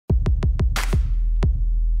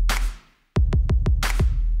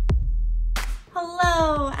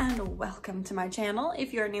and welcome to my channel.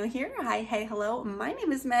 If you're new here, hi, hey, hello, my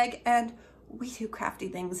name is Meg and we do crafty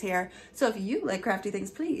things here. So if you like crafty things,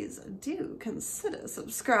 please do consider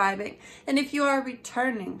subscribing. And if you are a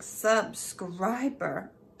returning subscriber,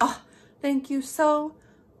 thank you so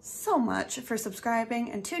much for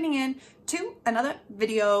subscribing and tuning in to another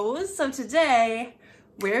video. So today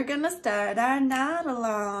we're gonna start our knot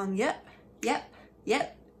along. Yep.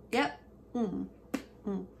 I'm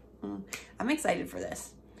excited for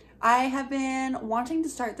this. I have been wanting to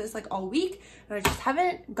start this like all week and I just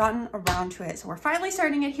haven't gotten around to it. So we're finally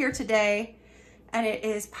starting it here today. And it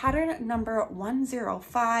is pattern number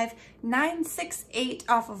 105968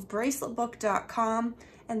 off of braceletbook.com.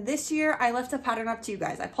 And this year I left a pattern up to you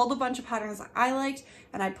guys. I pulled a bunch of patterns that I liked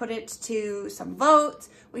and I put it to some votes.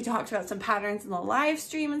 We talked about some patterns in the live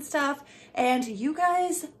stream and stuff. And you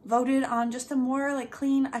guys voted on just a more like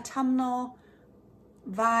clean autumnal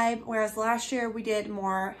vibe, whereas last year we did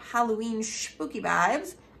more Halloween spooky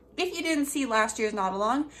vibes. If you didn't see last year's knot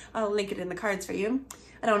along, I'll link it in the cards for you.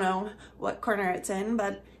 I don't know what corner it's in,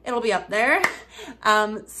 but it'll be up there.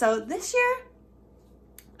 So this year,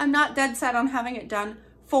 I'm not dead set on having it done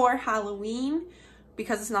for Halloween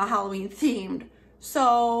because it's not Halloween themed.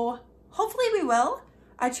 So hopefully we will.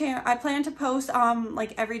 I plan to post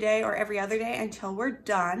like every day or every other day until we're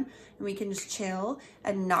done and we can just chill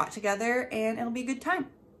and knot together and it'll be a good time.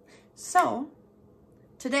 So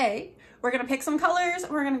today we're gonna pick some colors,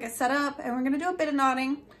 we're gonna get set up and we're gonna do a bit of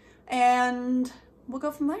knotting and we'll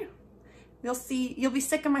go from there. You'll see, you'll be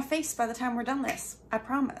sick of my face by the time we're done this, I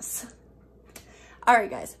promise. All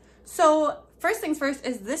right guys, so first things first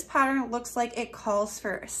is this pattern looks like it calls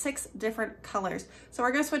for 6 different colors. So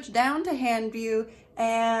we're gonna switch down to hand view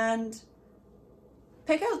and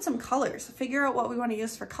pick out some colors. Figure out what we wanna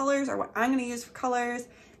use for colors or what I'm gonna use for colors,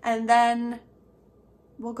 and then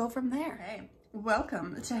we'll go from there. Hey,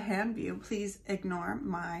 welcome to hand view. Please ignore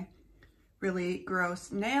my really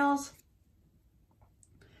gross nails.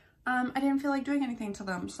 I didn't feel like doing anything to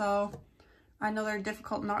them, so I know they're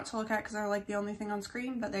difficult not to look at because they're like the only thing on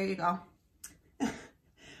screen, but there you go.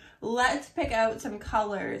 Let's pick out some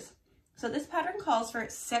colors. So this pattern calls for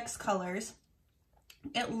 6 colors.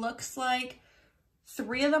 It looks like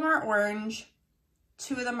 3 of them are orange,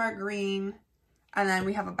 2 of them are green, and then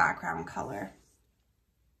we have a background color.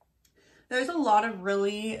 There's a lot of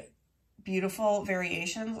really beautiful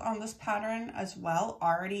variations on this pattern as well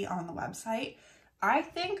already on the website. I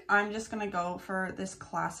think I'm just gonna go for this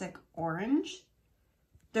classic orange.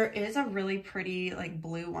 There is a really pretty like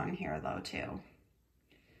blue one here though too.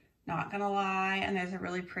 Not gonna lie, and there's a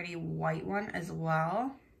really pretty white one as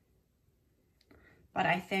well. But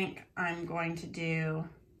I think I'm going to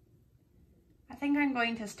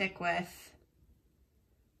stick with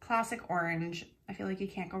classic orange. I feel like you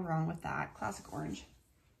can't go wrong with that, classic orange.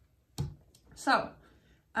 So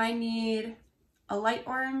I need a light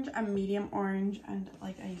orange, a medium orange, and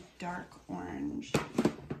like a dark orange.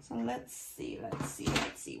 So let's see,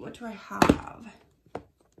 what do I have?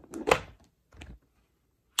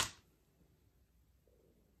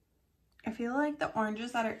 I feel like the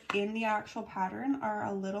oranges that are in the actual pattern are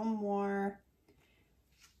a little more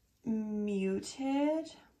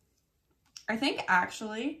muted. I think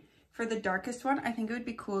actually for the darkest one, I think it would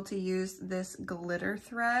be cool to use this glitter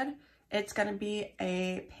thread. It's gonna be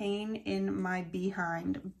a pain in my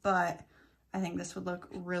behind, but I think this would look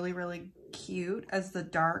really, really cute as the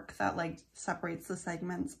dark that like separates the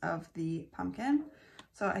segments of the pumpkin.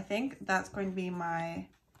 So I think that's going to be my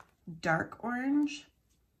dark orange,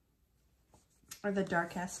 or the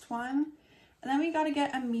darkest one. And then we got to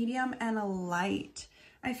get a medium and a light.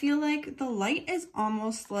 I feel like the light is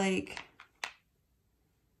almost like,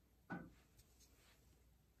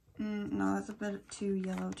 no, that's a bit too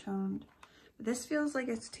yellow toned. This feels like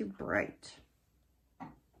it's too bright.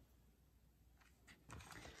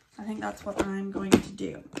 I think that's what I'm going to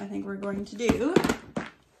do. I think we're going to do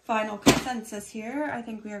final consensus here. I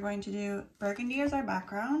think we are going to do burgundy as our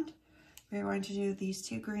background. We're going to do these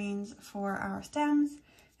 2 greens for our stems,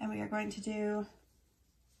 and we are going to do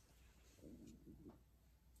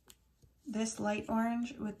this light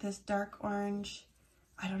orange with this dark orange.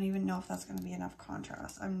 I don't even know if that's going to be enough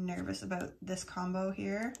contrast. I'm nervous about this combo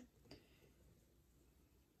here.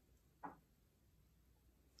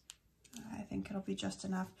 I think it'll be just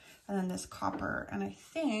enough. And then this copper, and I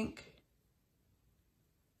think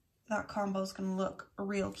that combo is going to look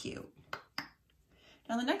real cute.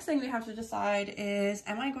 Now the next thing we have to decide is,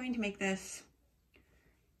 am I going to make this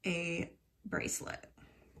a bracelet?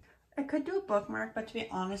 I could do a bookmark, but to be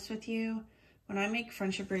honest with you, when I make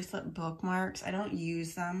friendship bracelet bookmarks, I don't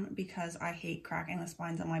use them because I hate cracking the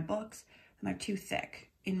spines on my books and they're too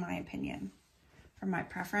thick. in my opinion, for my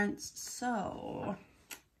preference. So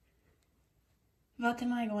what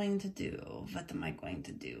am I going to do? What am I going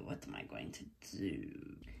to do? What am I going to do?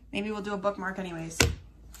 Maybe we'll do a bookmark anyways.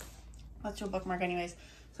 Let's do a bookmark anyways.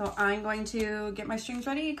 So I'm going to get my strings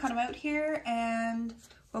ready, cut them out here, and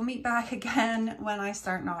we'll meet back again when I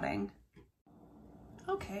start knotting.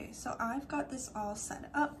 Okay, so I've got this all set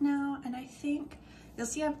up now, and I think you'll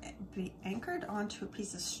see I've anchored onto a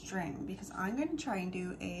piece of string because I'm going to try and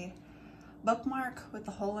do a bookmark with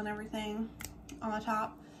the hole and everything on the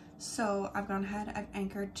top. So I've gone ahead, I've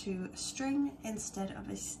anchored to a string instead of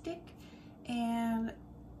a stick, and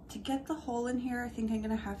to get the hole in here, I think I'm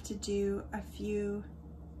gonna have to do a few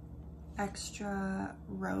extra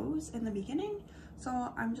rows in the beginning.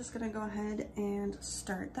 So I'm just gonna go ahead and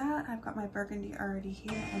start that. I've got my burgundy already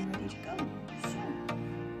here and ready to go. So.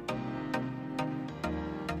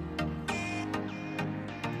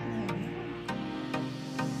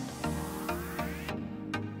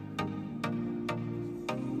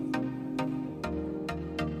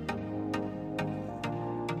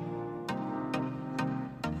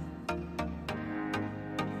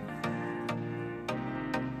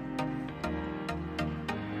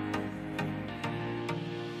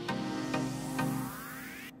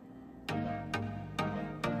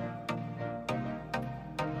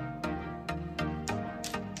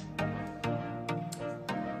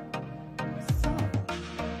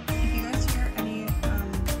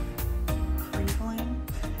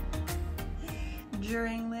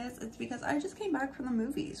 During this, it's because I just came back from the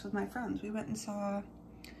movies with my friends. We went and saw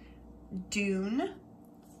Dune,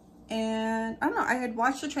 and I don't know, I had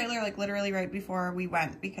watched the trailer like literally right before we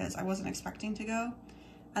went because I wasn't expecting to go,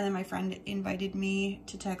 and then my friend invited me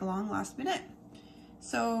to tag along last minute.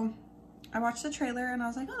 So I watched the trailer and I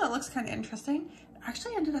was like, oh, that looks kind of interesting. It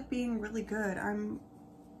actually ended up being really good. I'm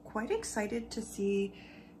quite excited to see,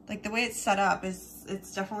 like, the way it's set up is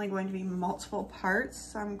it's definitely going to be multiple parts.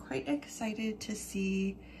 So I'm quite excited to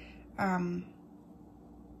see a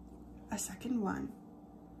second one,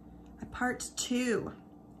 a part 2.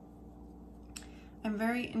 I'm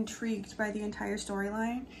very intrigued by the entire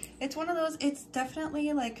storyline. It's one of those, it's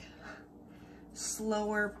definitely like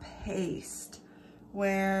slower paced,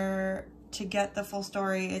 where to get the full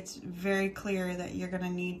story, it's very clear that you're gonna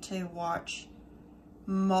need to watch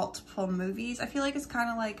multiple movies. I feel like it's kind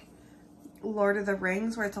of like Lord of the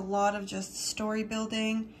Rings, where it's a lot of just story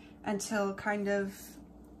building until kind of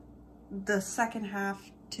the second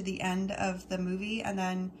half to the end of the movie, and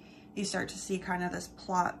then you start to see kind of this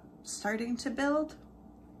plot starting to build.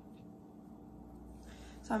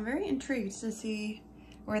 So I'm very intrigued to see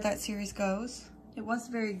where that series goes. It was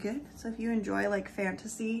very good, so if you enjoy like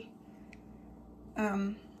fantasy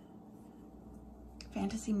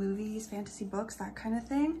movies, fantasy books, that kind of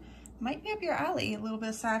thing, might be up your alley. A little bit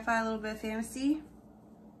of sci-fi, a little bit of fantasy.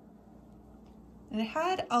 And it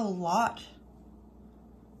had a lot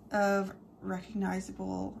of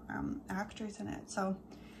recognizable actors in it. So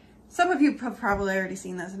some of you have probably already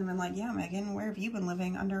seen this and have been like, yeah, Megan, where have you been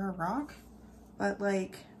living, under a rock? But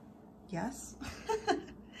like, yes.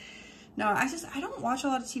 No, I don't watch a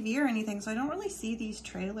lot of TV or anything, so I don't really see these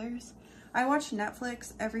trailers. I watch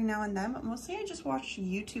Netflix every now and then, but mostly I just watch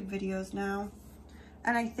YouTube videos now.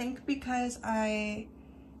 And I think because I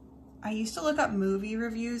used to look up movie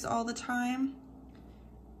reviews all the time.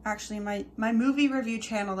 Actually, my movie review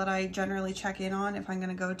channel that I generally check in on if I'm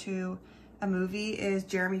gonna go to a movie is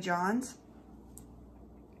Jeremy John's.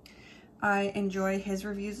 I enjoy his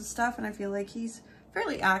reviews of stuff, and I feel like he's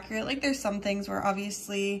fairly accurate. Like, there's some things where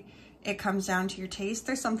obviously it comes down to your taste.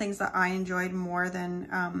 There's some things that I enjoyed more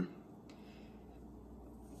than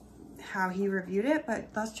how he reviewed it,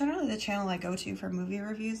 but that's generally the channel I go to for movie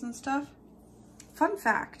reviews and stuff. Fun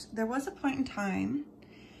fact, there was a point in time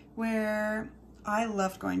where I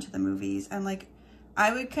loved going to the movies, and like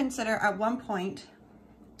I would consider at one point,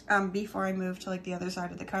 before I moved to like the other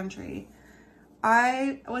side of the country,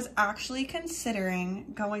 I was actually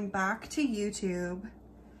considering going back to YouTube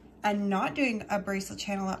and not doing a bracelet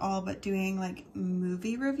channel at all, but doing like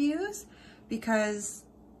movie reviews, because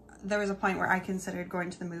there was a point where I considered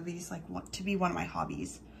going to the movies like to be one of my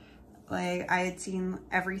hobbies. Like, I had seen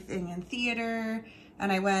everything in theater,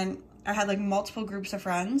 and I had like multiple groups of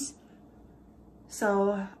friends.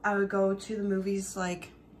 So I would go to the movies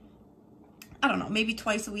like, I don't know, maybe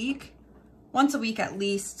twice a week, once a week at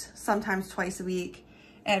least, sometimes twice a week.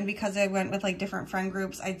 And because I went with like different friend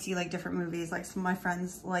groups, I'd see like different movies. Like, some of my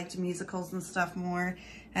friends liked musicals and stuff more,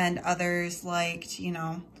 and others liked, you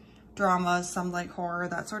know, dramas, some like horror,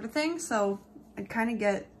 that sort of thing. So I'd kind of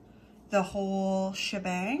get the whole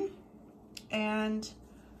shebang. And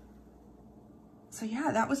So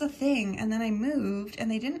yeah, that was a thing. And then I moved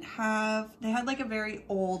and they had like a very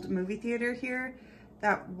old movie theater here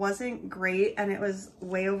that wasn't great, and it was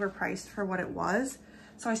way overpriced for what it was.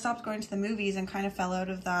 So I stopped going to the movies and kind of fell out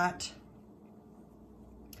of that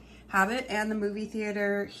habit. And the movie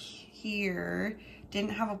theater here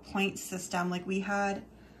didn't have a point system. Like, we had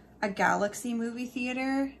a Galaxy movie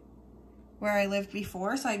theater where I lived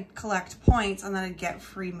before, so I'd collect points and then I'd get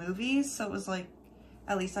free movies. So it was like,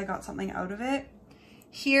 at least I got something out of it.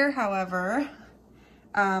 Here, however,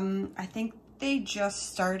 I think they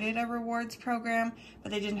just started a rewards program,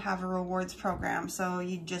 but they didn't have a rewards program. So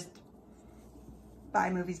you just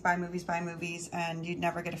buy movies, and you'd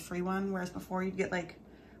never get a free one. Whereas before you'd get like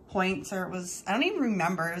points, or it was, I don't even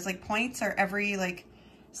remember. It was like points, or every like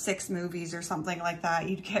 6 movies or something like that,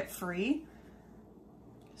 you'd get free.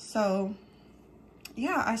 So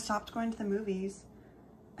yeah, I stopped going to the movies,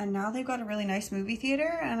 and now they've got a really nice movie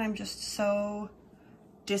theater, and I'm just so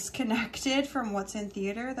disconnected from what's in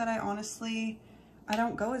theater that I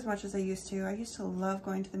don't go as much as I used to. I used to love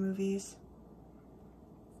going to the movies.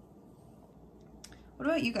 What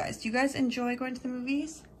about you guys? Do you guys enjoy going to the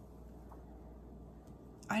movies?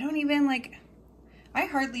 I don't even I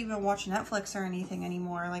hardly even watch Netflix or anything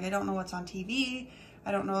anymore. Like, I don't know what's on TV.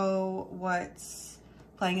 I don't know what's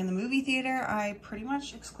playing in the movie theater. I pretty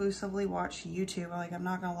much exclusively watch YouTube. Like, I'm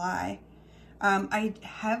not gonna lie. I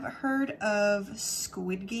have heard of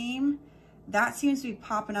Squid Game. That seems to be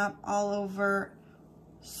popping up all over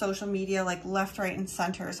social media, like left, right, and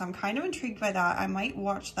center. So I'm kind of intrigued by that. I might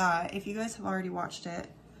watch that. If you guys have already watched it,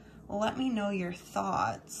 let me know your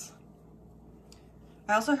thoughts.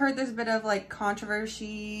 I also heard there's a bit of like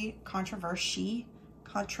controversy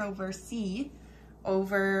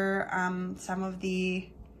over some of the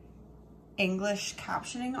English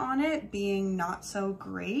captioning on it being not so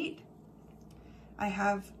great. I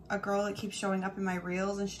have a girl that keeps showing up in my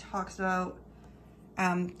reels, and she talks about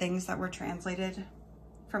things that were translated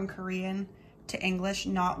from Korean to English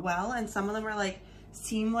not well, and some of them are like,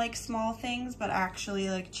 seem like small things, but actually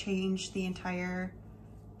like change the entire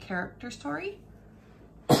character story.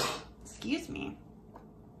 Excuse me.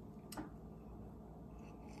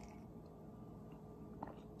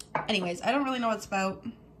 Anyways, I don't really know what it's about.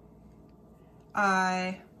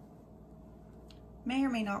 I may or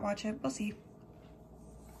may not watch it. We'll see.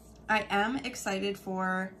 I am excited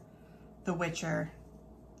for The Witcher.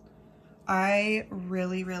 I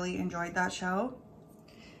really, really enjoyed that show.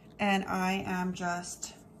 And I am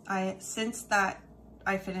just, since that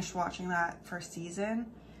I finished watching that first season,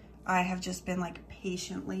 I have just been like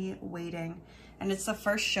patiently waiting. And it's the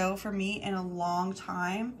first show for me in a long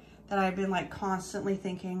time that I've been like constantly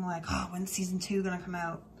thinking like, oh, when's season 2 gonna come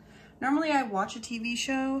out? Normally I watch a TV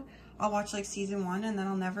show, I'll watch like season 1, and then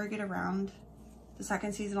I'll never get around. The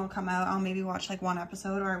second season will come out, I'll maybe watch like 1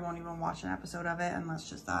 episode, or I won't even watch an episode of it, and that's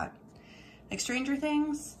just that. Like Stranger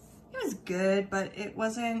Things, it was good, but it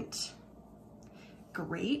wasn't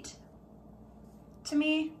great to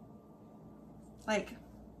me. Like,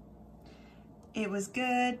 it was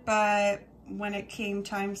good, but when it came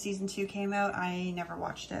time, season 2 came out, I never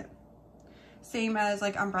watched it. Same as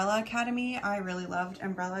like Umbrella Academy. I really loved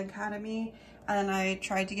Umbrella Academy, and then I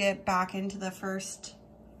tried to get back into the first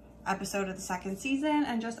episode of the second season,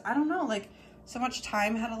 and just, I don't know, like so much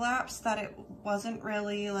time had elapsed that it wasn't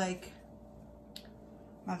really like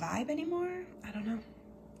my vibe anymore. I don't know.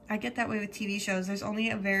 I get that way with TV shows. There's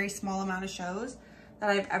only a very small amount of shows that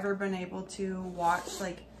I've ever been able to watch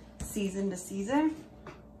like season to season.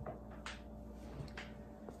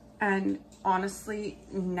 And honestly,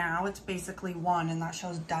 now it's basically one, and that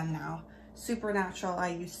show's done now. Supernatural, I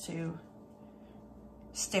used to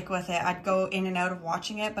stick with it. I'd go in and out of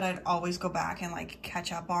watching it, but I'd always go back and like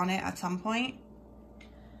catch up on it at some point.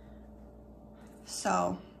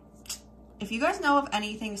 So if you guys know of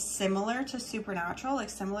anything similar to Supernatural, like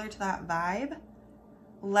similar to that vibe,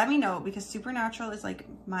 let me know, because Supernatural is like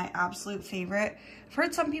my absolute favorite. I've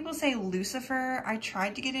heard some people say Lucifer. I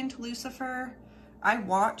tried to get into Lucifer. I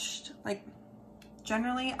watched, like,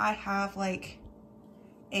 generally I have like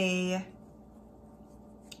a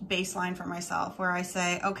baseline for myself where I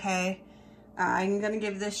say, okay, I'm gonna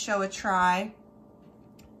give this show a try,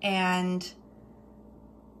 and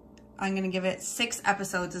I'm gonna give it 6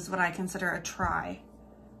 episodes is what I consider a try.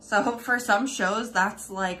 So for some shows,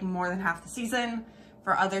 that's like more than half the season.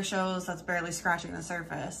 For other shows, that's barely scratching the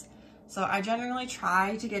surface. So I generally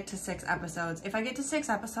try to get to 6 episodes. If I get to 6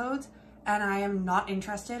 episodes and I am not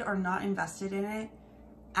interested or not invested in it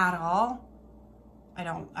at all, I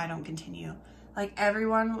don't continue. Like,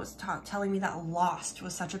 everyone was telling me that Lost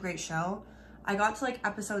was such a great show. I got to like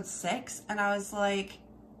episode 6 and I was like,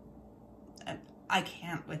 I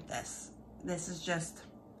can't with this. This is just,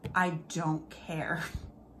 I don't care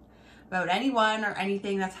about anyone or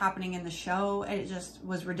anything that's happening in the show. It just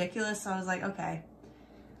was ridiculous. So I was like, okay,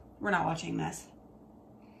 we're not watching this.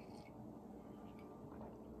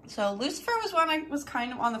 So Lucifer was one I was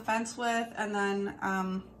kind of on the fence with, and then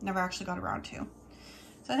never actually got around to.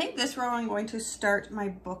 So I think this row I'm going to start my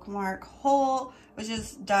bookmark hole, which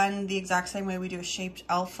is done the exact same way we do a shaped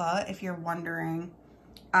alpha. If you're wondering,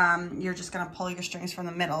 you're just gonna pull your strings from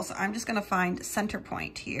the middle. So I'm just gonna find center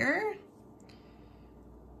point here.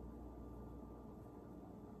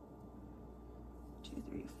 Two,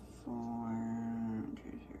 three, four,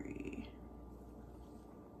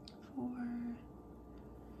 5,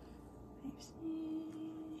 6. So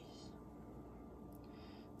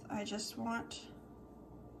I just want,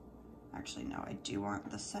 actually no, I do want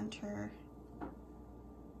the center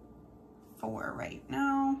 4 right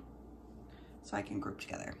now, so I can group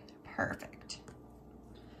together. Perfect.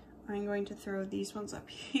 I'm going to throw these ones up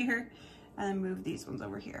here and then move these ones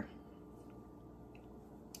over here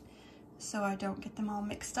so I don't get them all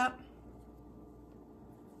mixed up.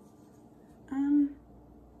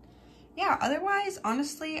 Yeah, otherwise,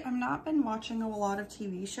 honestly, I've not been watching a lot of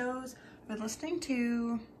TV shows. I've been listening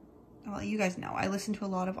to, well, you guys know, I listen to a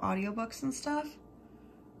lot of audiobooks and stuff.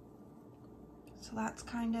 So that's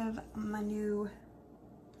kind of my new,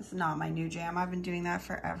 it's not my new jam. I've been doing that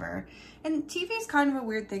forever. And TV is kind of a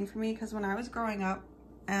weird thing for me because when I was growing up,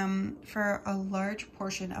 for a large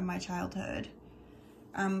portion of my childhood,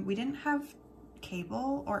 we didn't have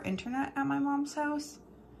cable or internet at my mom's house.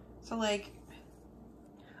 So like,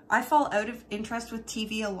 I fall out of interest with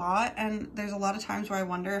TV a lot, and there's a lot of times where I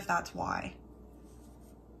wonder if that's why.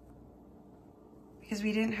 Because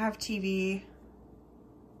we didn't have TV.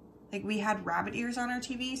 Like, we had rabbit ears on our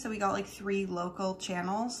TV, so we got like 3 local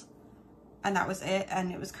channels, and that was it.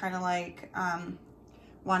 And it was kind of like,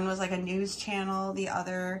 one was like a news channel, the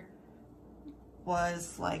other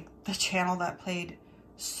was like the channel that played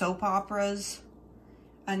soap operas,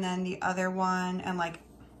 and then the other one, and like,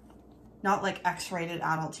 not like X-rated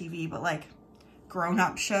adult TV, but like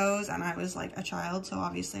grown-up shows, and I was like a child, so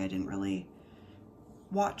obviously I didn't really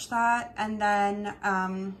watch that. And then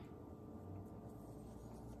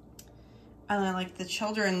like the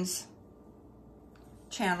children's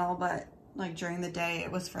channel, but like during the day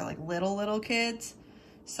it was for like little kids,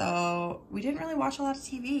 so we didn't really watch a lot of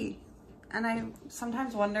TV. And I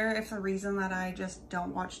sometimes wonder if the reason that I just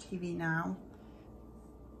don't watch TV now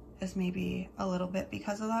is maybe a little bit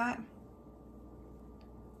because of that.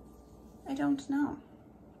 I don't know.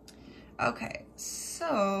 Okay,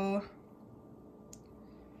 so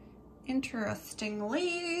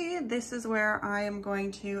interestingly, this is where I'm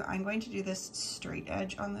going to do this straight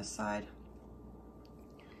edge on this side.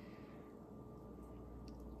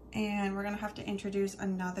 And we're gonna have to introduce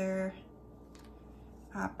another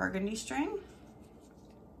burgundy string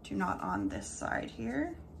to knot on this side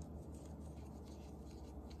here.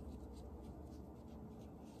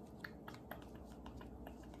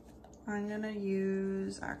 I'm gonna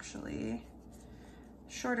use actually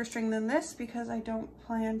shorter string than this because I don't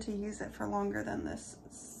plan to use it for longer than this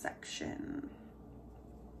section.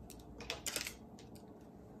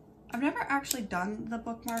 I've never actually done the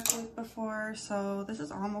bookmark loop before, so this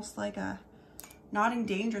is almost like a knotting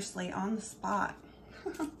dangerously on the spot.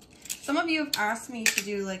 Some of you have asked me to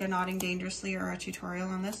do like a knotting dangerously or a tutorial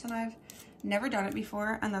on this, and I've never done it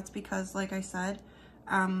before, and that's because, like I said,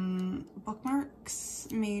 bookmarks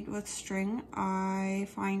made with string I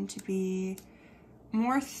find to be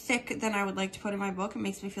more thick than I would like to put in my book. It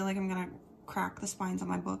makes me feel like I'm gonna crack the spines on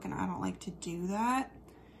my book, and I don't like to do that.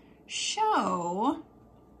 So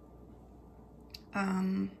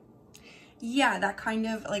yeah, that kind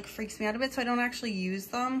of like freaks me out a bit, so I don't actually use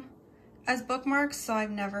them as bookmarks. So I've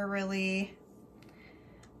never really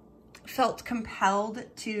felt compelled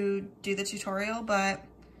to do the tutorial, but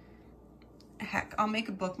heck, I'll make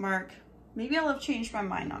a bookmark. Maybe I'll have changed my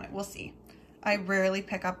mind on it. We'll see. I rarely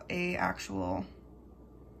pick up a actual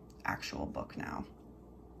book now,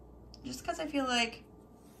 just because I feel like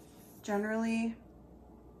generally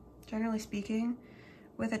speaking,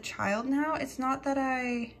 with a child now, it's not that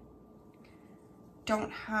I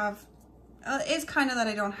don't have, it's kind of that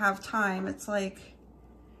I don't have time. It's like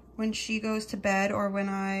when she goes to bed or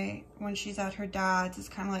when she's at her dad's, it's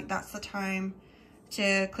kind of like that's the time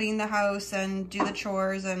to clean the house and do the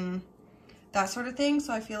chores and that sort of thing.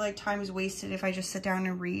 So I feel like time is wasted if I just sit down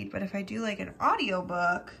and read. But if I do like an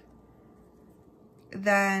audiobook,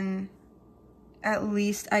 then at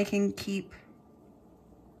least I can keep,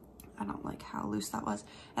 I don't like how loose that was,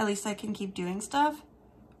 at least I can keep doing stuff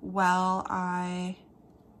while I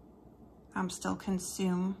still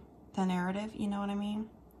consume the narrative, you know what I mean?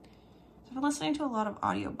 So I've been listening to a lot of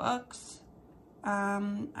audiobooks.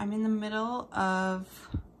 I'm in the middle of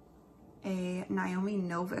a Naomi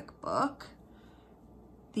Novik book,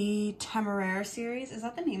 the Temeraire series. Is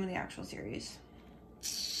that the name of the actual series?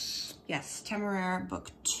 Yes, Temeraire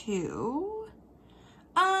book 2.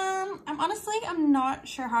 I'm not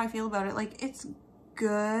sure how I feel about it. Like, it's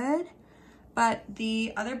good, but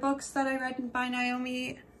the other books that I read by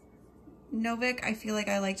Naomi Novik, I feel like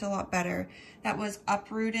I liked a lot better. That was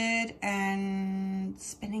Uprooted and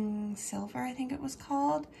Spinning Silver, I think it was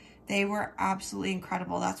called. They were absolutely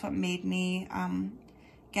incredible. That's what made me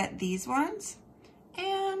get these ones.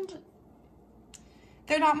 And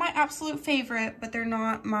they're not my absolute favorite, but they're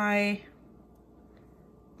not my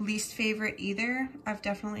least favorite either. I've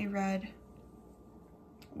definitely read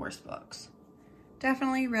worse books.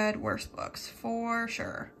 Definitely read worse books, for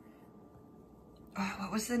sure. Oh,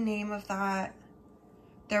 what was the name of that?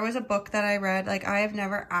 There was a book that I read. Like, I have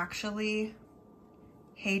never actually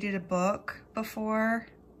hated a book before.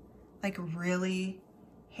 Like, really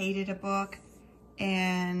hated a book.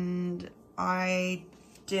 And I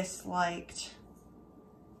disliked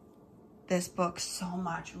this book so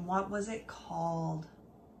much. What was it called?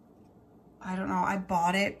 I don't know. I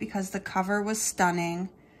bought it because the cover was stunning.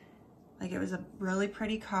 Like, it was a really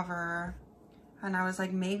pretty cover. And I was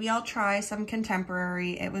like, maybe I'll try some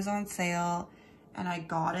contemporary. It was on sale and I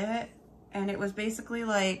got it. And it was basically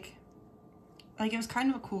like it was kind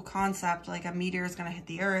of a cool concept. Like, a meteor is going to hit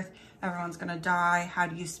the earth. Everyone's going to die. How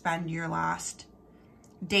do you spend your last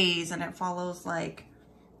days? And it follows like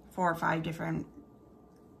 4 or 5 different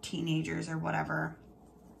teenagers or whatever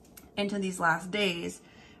into these last days.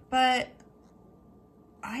 But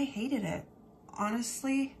I hated it.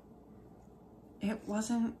 Honestly, it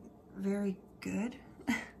wasn't very good.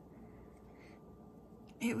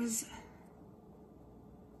 It was,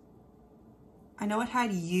 I know it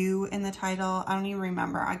had "you" in the title. I don't even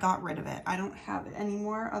remember. I got rid of it. I don't have it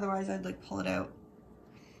anymore. Otherwise, I'd like pull it out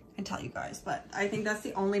and tell you guys. But I think that's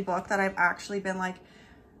the only book that I've actually been like,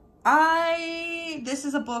 this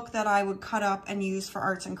is a book that I would cut up and use for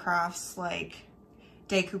arts and crafts, like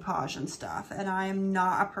decoupage and stuff. And I am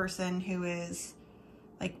not a person who is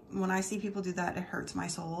like, when I see people do that, it hurts my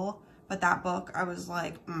soul. But that book, I was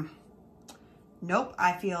like, nope.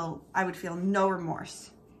 I would feel no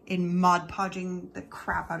remorse in Mod Podging the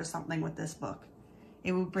crap out of something with this book.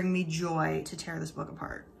 It would bring me joy to tear this book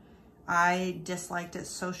apart. I disliked it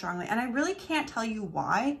so strongly. And I really can't tell you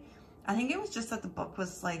why. I think it was just that the book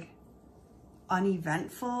was like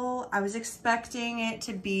uneventful. I was expecting it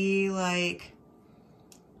to be like,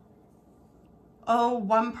 oh,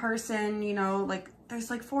 one person, you know, like there's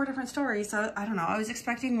like 4 different stories. So I don't know. I was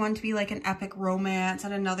expecting one to be like an epic romance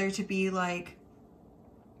and another to be like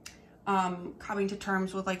coming to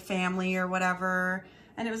terms with like family or whatever.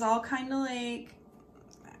 And it was all kind of like,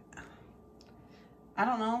 I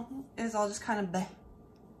don't know. It was all just kind of bleh.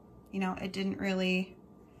 You know, it didn't really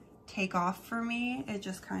take off for me. It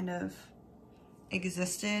just kind of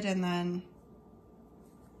existed and then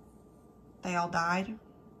they all died.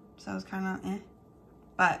 So it was kind of eh.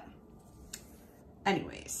 But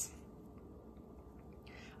anyways,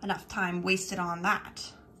 enough time wasted on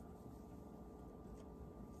that.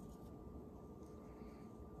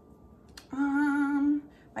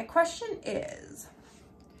 My question is,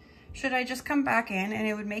 should I just come back in and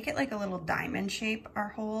it would make it like a little diamond shape, our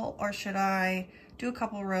hole, or should I do a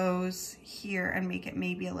couple rows here and make it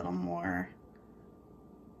maybe a little more,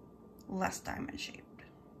 less diamond shaped?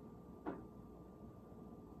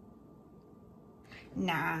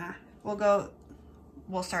 Nah,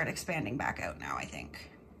 we'll start expanding back out now, I think.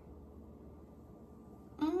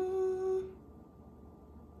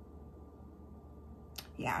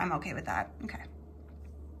 Yeah, I'm okay with that. Okay.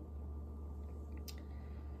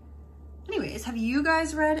 Anyways, have you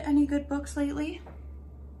guys read any good books lately?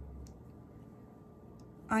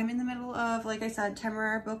 I'm in the middle of, like I said,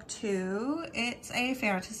 Temeraire book 2. It's a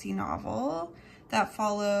fantasy novel that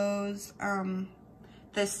follows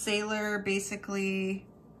this sailor basically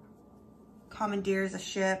commandeers a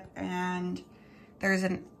ship and there's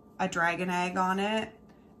a dragon egg on it,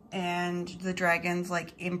 and the dragon's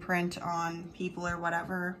like imprint on people or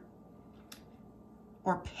whatever,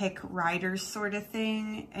 or pick riders sort of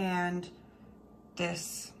thing. And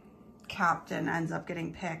this captain ends up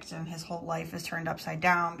getting picked and his whole life is turned upside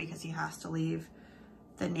down because he has to leave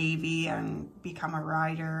the Navy and become a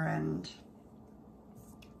rider and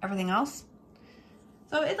everything else.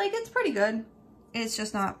 So it's pretty good. It's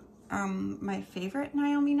just not my favorite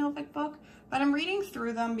Naomi Novik book, but I'm reading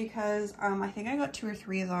through them because I think I got 2 or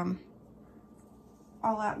 3 of them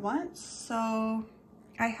all at once. So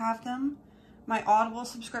I have them. My Audible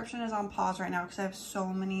subscription is on pause right now because I have so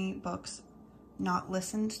many books not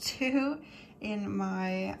listened to in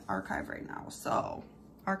my archive right now. So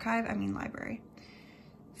archive, I mean library.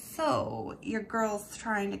 So your girl's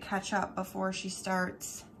trying to catch up before she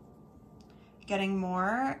starts getting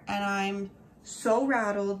more, and I'm so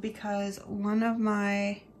rattled because two of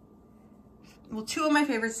my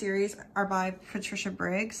favorite series are by Patricia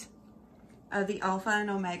Briggs, the Alpha and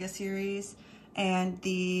Omega series and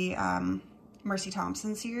the Mercy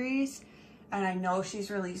Thompson series. And I know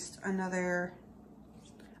she's released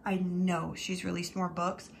more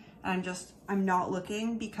books, and I'm not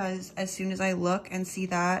looking because as soon as I look and see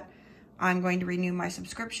that, I'm going to renew my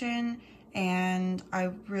subscription, and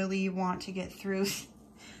I really want to get through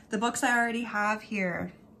the books I already have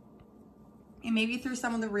here, and maybe through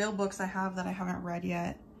some of the real books I have that I haven't read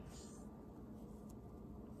yet.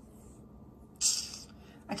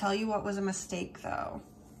 I tell you what was a mistake though.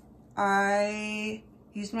 I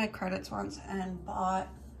used my credits once and bought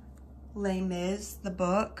Les Mis, the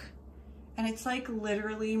book, and it's like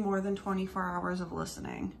literally more than 24 hours of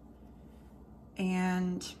listening.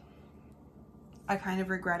 And I kind of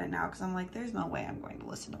regret it now because I'm like, there's no way I'm going to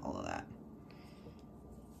listen to all of that.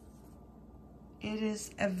 It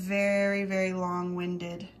is a very, very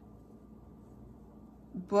long-winded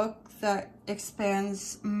book that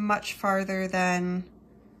expands much farther than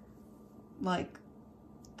like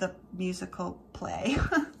the musical play.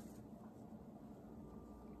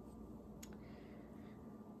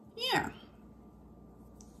 Yeah.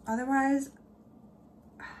 Otherwise,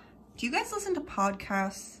 do you guys listen to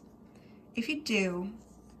podcasts? If you do,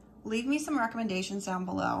 leave me some recommendations down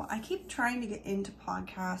below. I keep trying to get into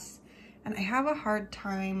podcasts, and I have a hard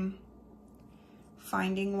time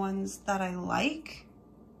finding ones that I like.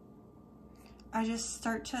 I just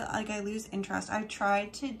start to, like, I lose interest. I've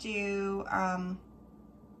tried to do,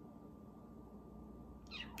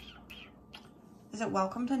 is it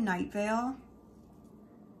Welcome to Night Vale?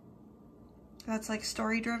 That's like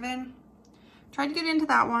story driven. Tried to get into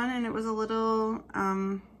that one, and it was a little,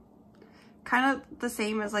 kind of the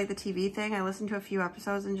same as like the TV thing. I listened to a few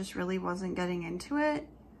episodes and just really wasn't getting into it.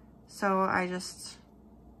 So I just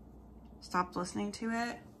stopped listening to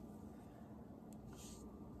it.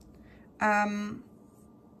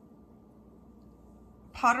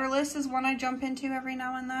 Potterless is one I jump into every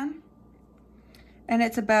now and then. And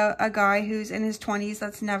it's about a guy who's in his 20s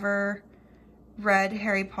that's never read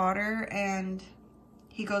Harry Potter, and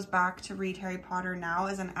he goes back to read Harry Potter now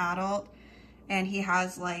as an adult, and he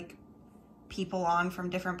has like people on from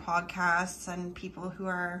different podcasts and people who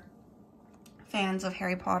are fans of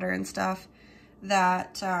Harry Potter and stuff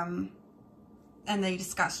that and they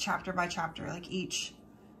discuss chapter by chapter, like each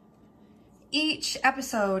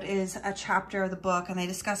episode is a chapter of the book, and they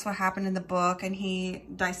discuss what happened in the book, and he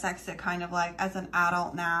dissects it kind of like as an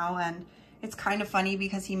adult now. And it's kind of funny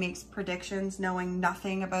because he makes predictions knowing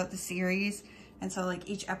nothing about the series, and so like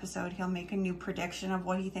each episode he'll make a new prediction of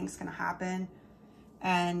what he thinks is going to happen.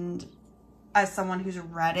 And as someone who's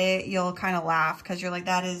read it, you'll kind of laugh because you're like,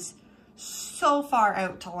 that is so far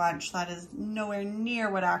out to lunch, that is nowhere near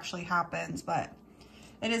what actually happens, but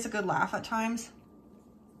it is a good laugh at times.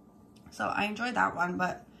 So I enjoyed that one,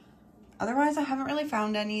 but otherwise I haven't really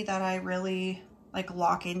found any that I really like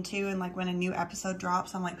lock into, and like when a new episode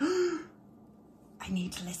drops, I'm like, I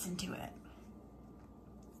need to listen to it.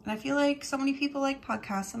 And I feel like so many people like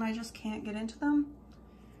podcasts and I just can't get into them.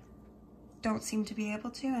 Don't seem to be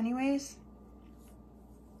able to anyways.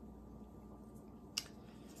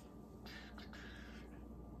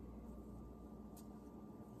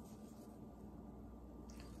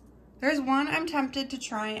 There's one I'm tempted to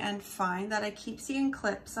try and find that I keep seeing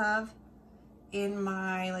clips of in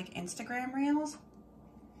my like Instagram reels.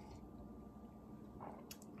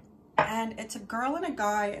 And it's a girl and a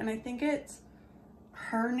guy, and I think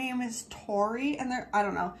her name is Tori, and I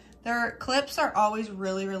don't know. Their clips are always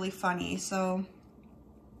really, really funny. So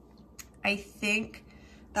I think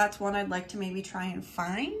that's one I'd like to maybe try and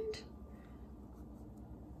find.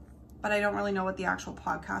 But I don't really know what the actual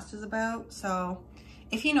podcast is about. So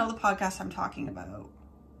if you know the podcast I'm talking about,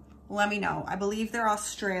 let me know. I believe they're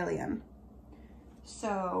Australian.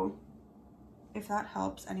 So if that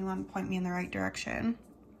helps anyone point me in the right direction,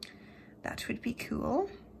 that would be cool.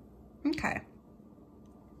 Okay.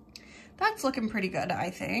 That's looking pretty good,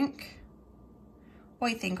 I think.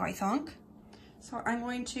 I think. So I'm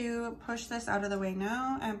going to push this out of the way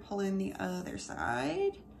now and pull in the other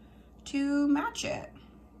side to match it.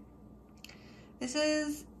 This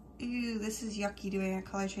is yucky doing a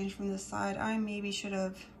color change from this side. I maybe should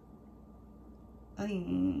have,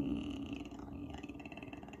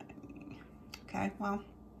 Okay, well,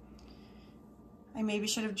 I maybe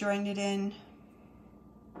should have joined it in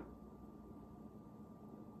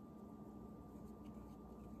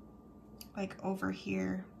like over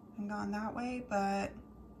here and gone that way, but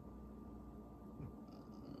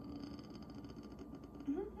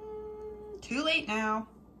too late now.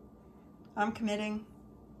 I'm committing.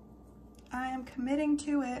 I am committing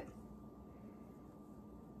to it.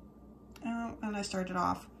 Oh, and I started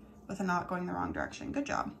off with a knot going the wrong direction. Good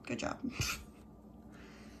job, good job.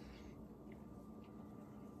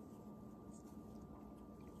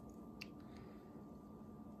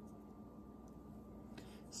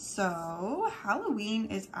 So Halloween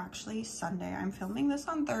is actually Sunday. I'm filming this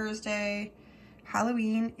on Thursday.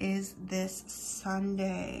 Halloween is this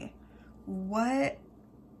Sunday. What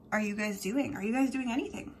are you guys doing? Are you guys doing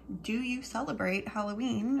anything? Do you celebrate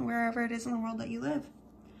Halloween wherever it is in the world that you live?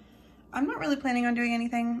 I'm not really planning on doing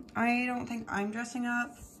anything. I don't think I'm dressing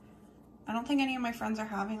up. I don't think any of my friends are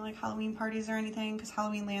having like Halloween parties or anything because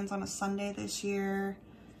Halloween lands on a Sunday this year.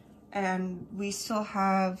 And we still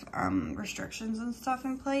have restrictions and stuff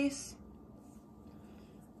in place.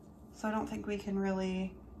 So I don't think we can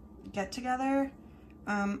really get together.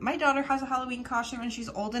 My daughter has a Halloween costume and she's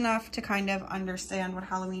old enough to kind of understand what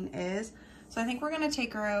Halloween is. So I think we're gonna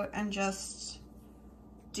take her out and just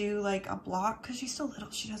do like a block because she's still little.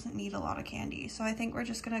 She doesn't need a lot of candy. So I think we're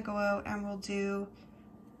just gonna go out and we'll do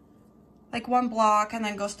like one block and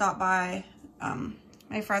then go stop by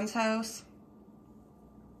my friend's house.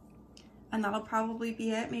 And that'll probably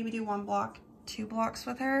be it. Maybe do 1 block, 2 blocks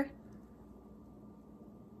with her.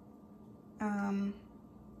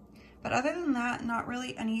 But other than that, not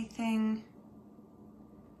really anything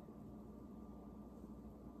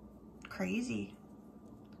crazy.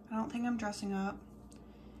 I don't think I'm dressing up.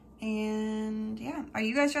 And yeah, are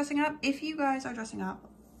you guys dressing up? If you guys are dressing up,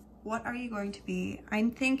 what are you going to be?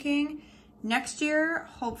 I'm thinking next year,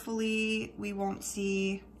 hopefully we won't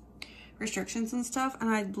see restrictions and stuff,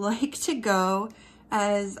 and I'd like to go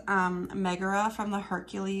as Megara from the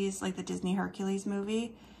Hercules, like the Disney Hercules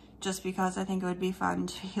movie, just because I think it would be fun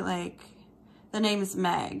to be like, the name is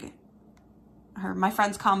Meg. My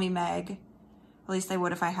friends call me Meg. At least they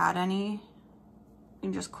would if I had any. You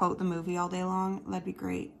can just quote the movie all day long. That'd be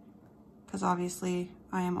great. Because obviously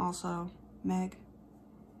I am also Meg.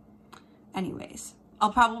 Anyways,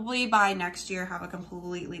 I'll probably by next year have a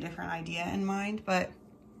completely different idea in mind, but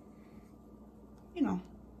you know,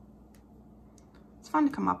 it's fun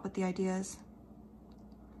to come up with the ideas.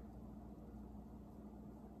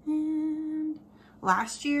 And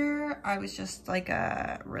last year, I was just like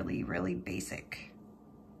a really, really basic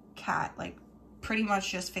cat, like pretty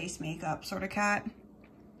much just face makeup sort of cat.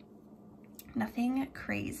 Nothing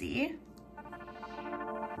crazy.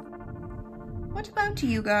 What about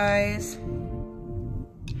you guys?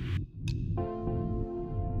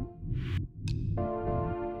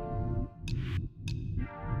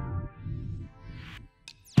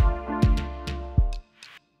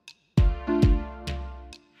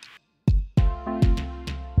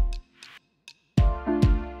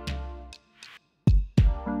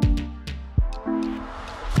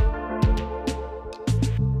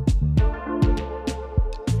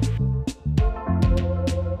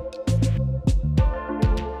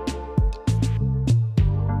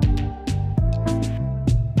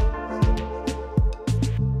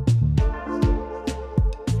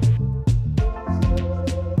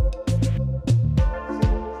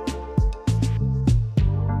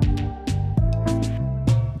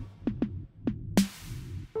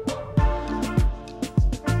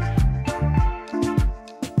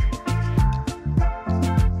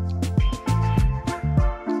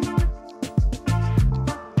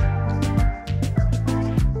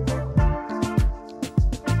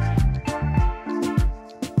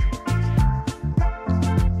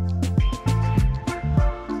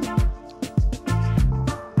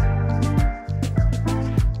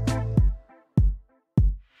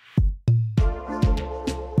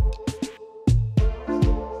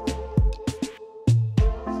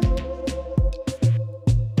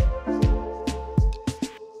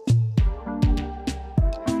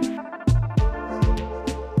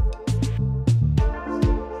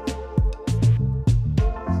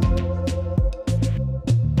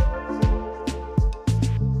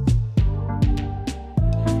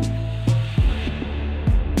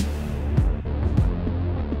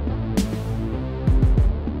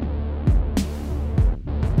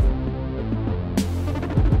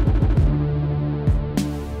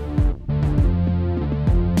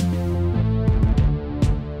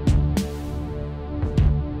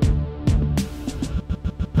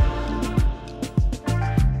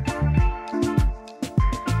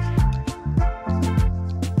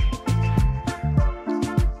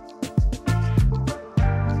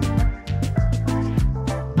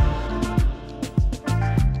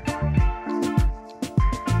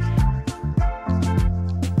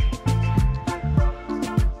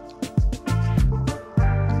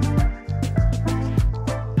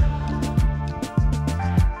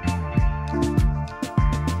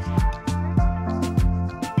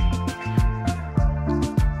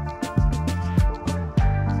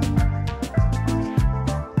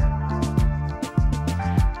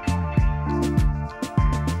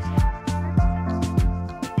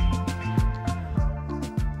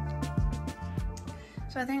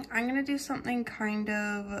 So I think I'm gonna do something kind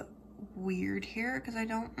of weird here because I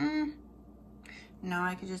don't, no,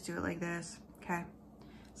 I could just do it like this. Okay.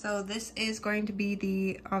 So this is going to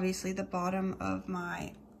be obviously the bottom of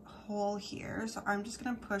my hole here. So I'm just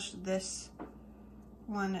gonna push this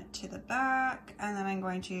one to the back, and then I'm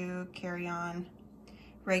going to carry on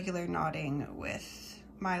regular knotting with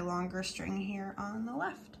my longer string here on the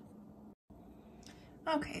left.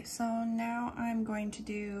 Okay, so now I'm going to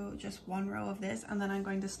do just one row of this, and then I'm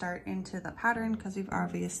going to start into the pattern because I've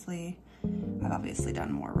obviously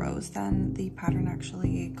done more rows than the pattern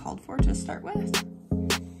actually called for to start with.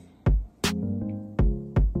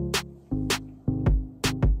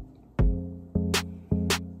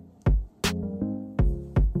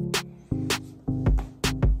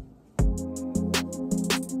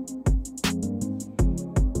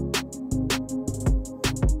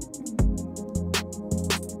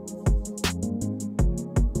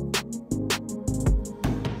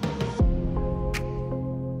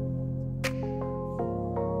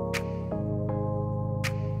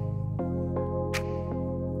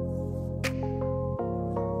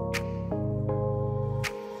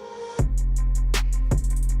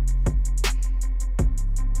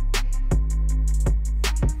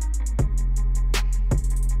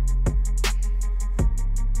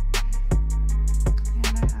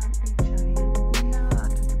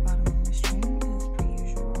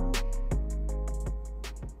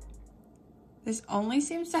 This only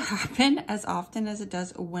seems to happen as often as it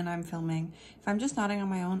does when I'm filming. If I'm just knotting on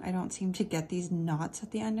my own, I don't seem to get these knots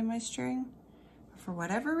at the end of my string. But for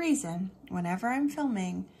whatever reason, whenever I'm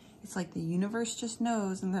filming, it's like the universe just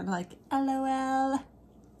knows, and they're like, LOL.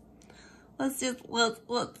 Let's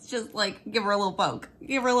just like give her a little poke.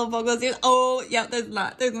 Give her a little poke. Let's just, oh, yeah, there's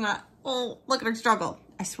a knot. Oh, look at her struggle.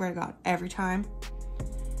 I swear to God, every time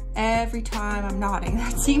I'm knotting,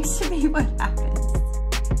 that seems to be what happens.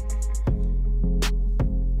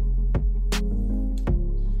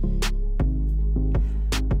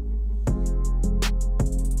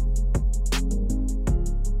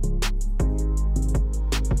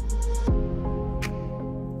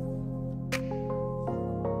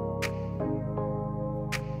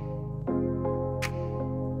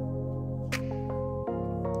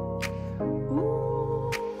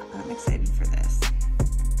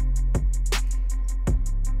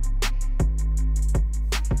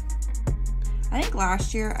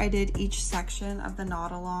 Last year I did each section of the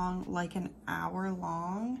knot along like an hour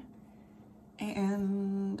long,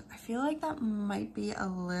 and I feel like that might be a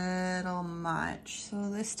little much. So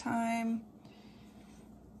this time,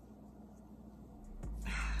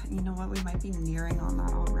 you know what, we might be nearing on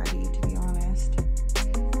that already, to be honest.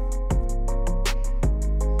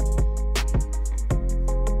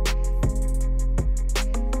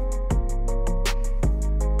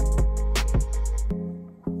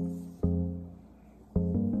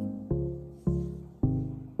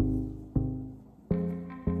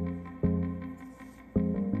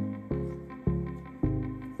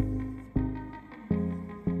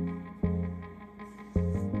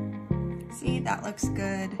 See, that looks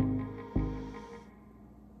good.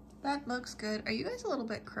 That looks good. Are you guys a little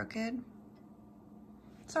bit crooked?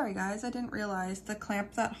 Sorry guys, I didn't realize the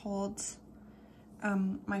clamp that holds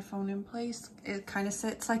my phone in place, it kind of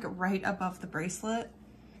sits like right above the bracelet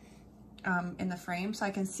in the frame, so I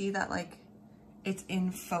can see that like it's in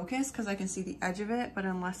focus because I can see the edge of it, but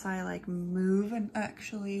unless I like move and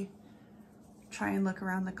actually try and look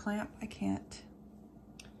around the clamp, I can't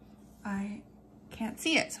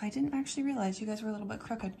see it. So I didn't actually realize you guys were a little bit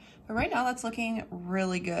crooked, but right now that's looking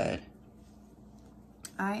really good.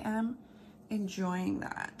 I am enjoying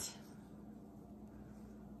that.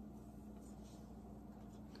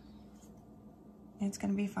 It's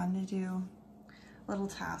gonna be fun to do little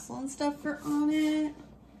tassel and stuff on it.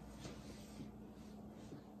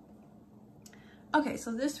 Okay,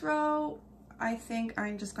 so this row, I think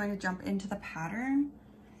I'm just going to jump into the pattern.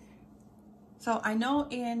 So I know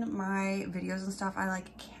in my videos and stuff, I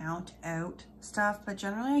like count out stuff, but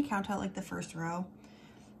generally I count out like the first row.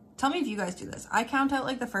 Tell me if you guys do this. I count out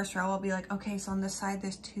like the first row. I'll be like, okay, so on this side,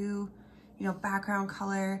 there's two, you know, background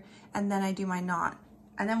color, and then I do my knot.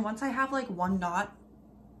 And then once I have like one knot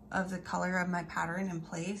of the color of my pattern in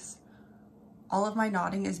place, all of my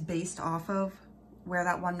knotting is based off of where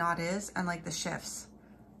that one knot is and like the shifts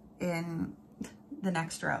in the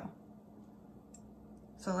next row.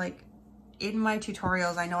 So like, in my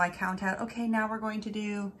tutorials, I know I count out, okay, now we're going to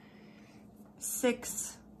do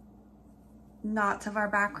 6 knots of our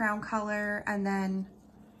background color and then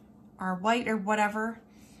our white or whatever.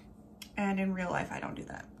 And in real life, I don't do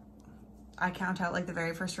that. I count out like the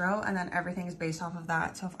very first row, and then everything is based off of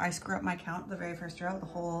that. So if I screw up my count the very first row, the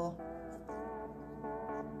whole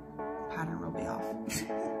pattern will be off.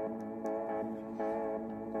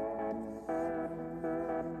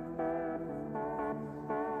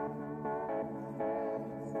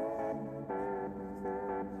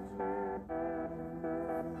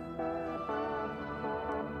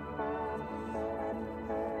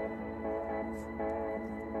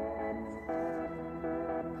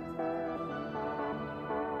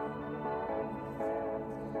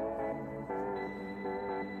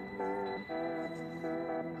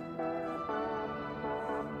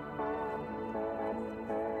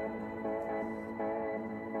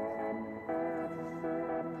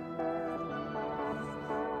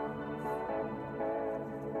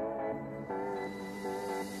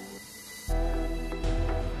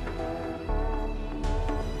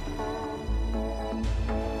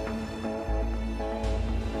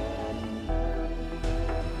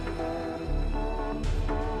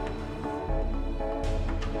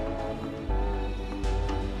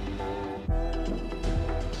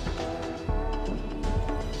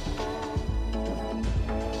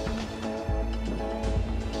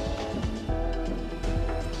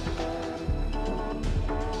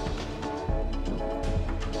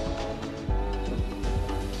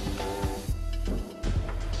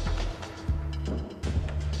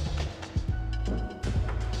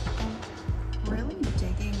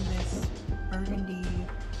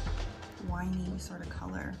 Sort of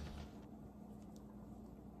color.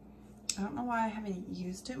 I don't know why I haven't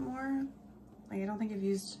used it more. Like, I don't think I've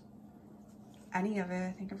used any of it.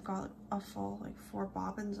 I think I've got a full like 4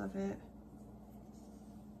 bobbins of it.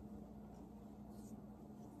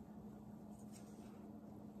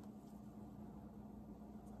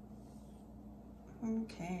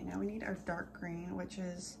 Okay, now we need our dark green, which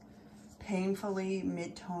is painfully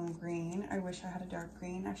mid-tone green. I wish I had a dark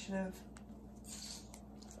green.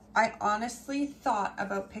 I honestly thought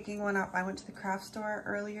about picking one up. I went to the craft store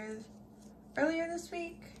earlier this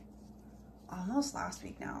week, almost last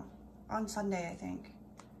week now, on Sunday, I think.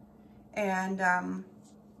 And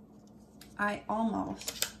I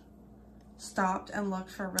almost stopped and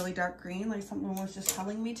looked for a really dark green, like someone was just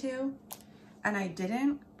telling me to, and I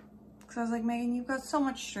didn't, because I was like, Megan, you've got so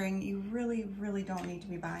much string, you really, really don't need to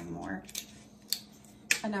be buying more.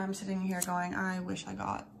 And now I'm sitting here going, I wish I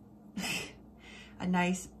got a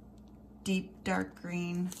nice deep dark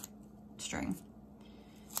green string.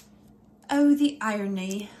 Oh, the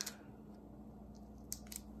irony.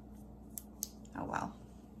 Oh well.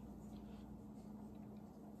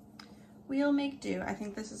 We'll make do. I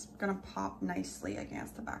think this is gonna pop nicely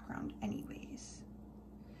against the background anyways.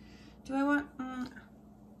 Do I want,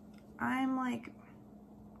 I'm like,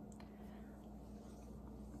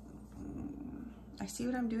 I see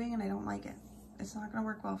what I'm doing and I don't like it. It's not gonna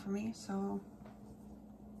work well for me, so.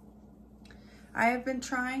 I have been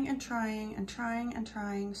trying and trying and trying and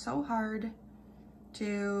trying so hard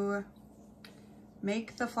to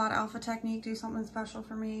make the flat alpha technique do something special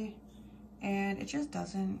for me, and it just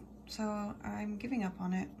doesn't. So I'm giving up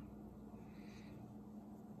on it.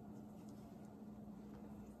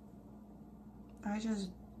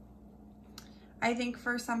 I think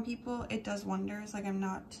for some people it does wonders. Like, I'm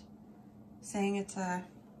not saying it's a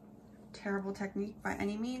terrible technique by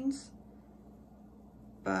any means,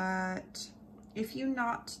 but if you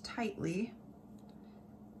knot tightly,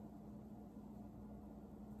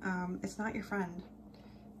 it's not your friend.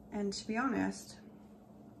 And to be honest,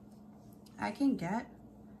 I can get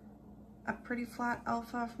a pretty flat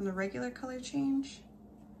alpha from the regular color change,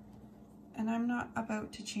 and I'm not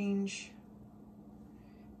about to change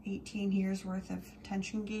 18 years worth of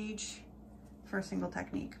tension gauge for a single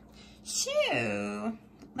technique. So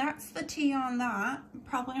that's the tea on that. I'm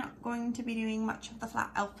probably not going to be doing much of the flat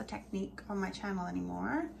alpha technique on my channel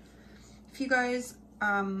anymore. If you guys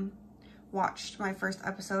watched my first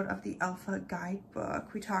episode of the Alpha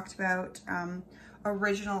Guidebook, we talked about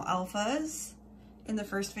original alphas in the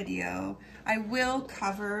first video. I will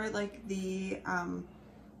cover like the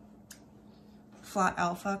flat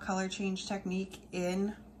alpha color change technique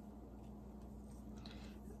in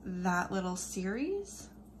that little series.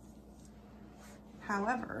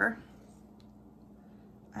 However,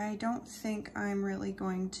 I don't think I'm really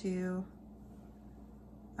going to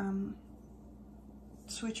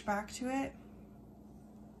switch back to it.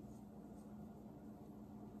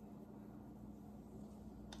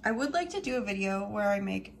 I would like to do a video where I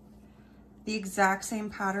make the exact same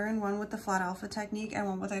pattern, one with the flat alpha technique and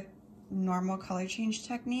one with a normal color change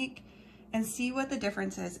technique, and see what the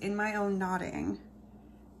difference is in my own knotting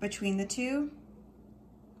between the two.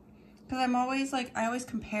 Because I'm always like, I always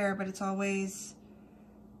compare, but it's always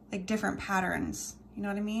like different patterns. You know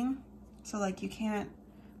what I mean? So like you can't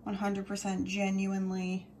 100%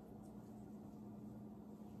 genuinely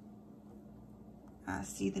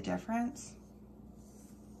see the difference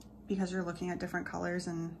because you're looking at different colors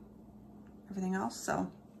and everything else.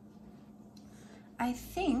 So I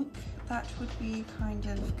think that would be kind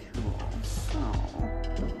of cool. So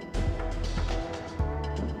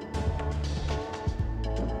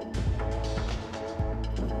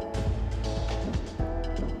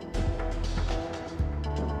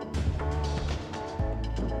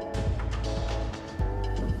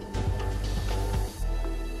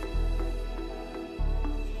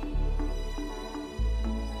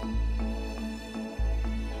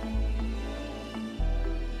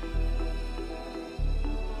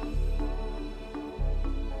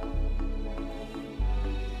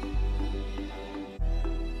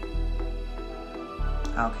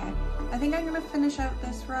okay, I think I'm gonna finish out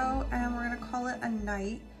this row and we're gonna call it a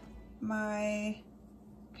night. My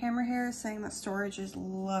camera here is saying that storage is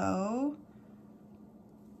low.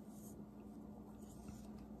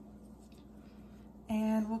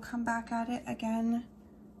 And we'll come back at it again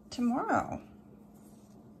tomorrow.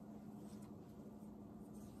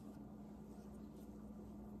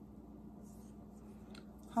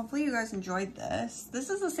 Hopefully you guys enjoyed this.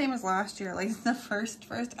 This is the same as last year, like the first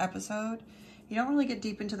episode. You don't really get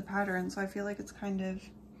deep into the pattern, so I feel like it's kind of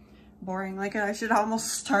boring. Like I should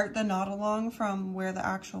almost start the knot along from where the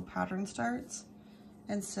actual pattern starts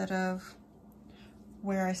instead of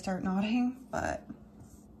where I start knotting, but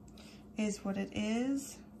is what it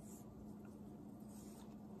is.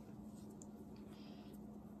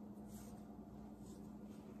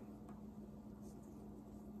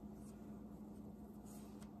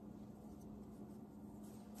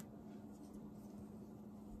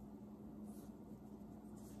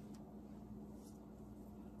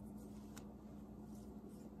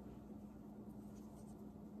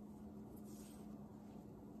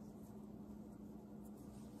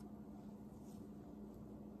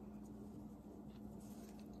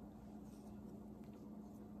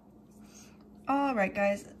 All right,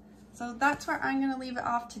 guys, so that's where I'm gonna leave it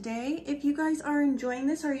off today. If you guys are enjoying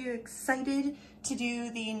this, are you excited to do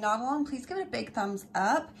the knot along? Please give it a big thumbs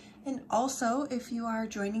up. And also, if you are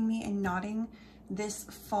joining me in knotting this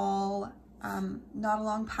fall knot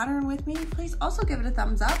along pattern with me, please also give it a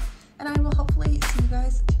thumbs up, and I will hopefully see you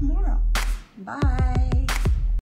guys tomorrow. Bye.